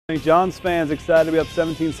St. John's fans excited to be up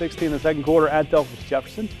 17-16 in the second quarter at Delphos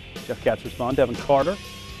Jefferson. Jeff Katz respond. Devin Carter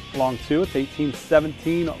along two. It's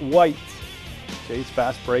 18-17 White. Chase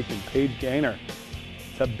fast break and Paige Gaynor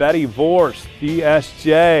to Betty Vorst.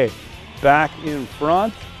 DSJ back in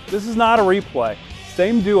front. This is not a replay.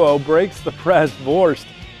 Same duo breaks the press. Vorst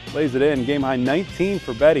lays it in. Game high 19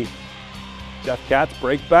 for Betty. Jeff Katz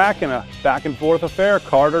break back in a back and forth affair.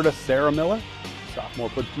 Carter to Sarah Miller. Sophomore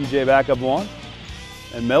puts DJ back up one.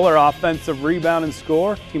 And Miller offensive rebound and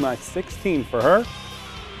score. Team high 16 for her.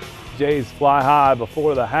 Jays fly high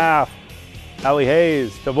before the half. Allie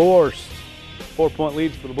Hayes to Vorst. 4-point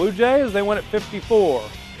lead for the Blue Jays. They win at 54-47.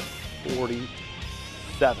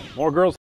 More girls.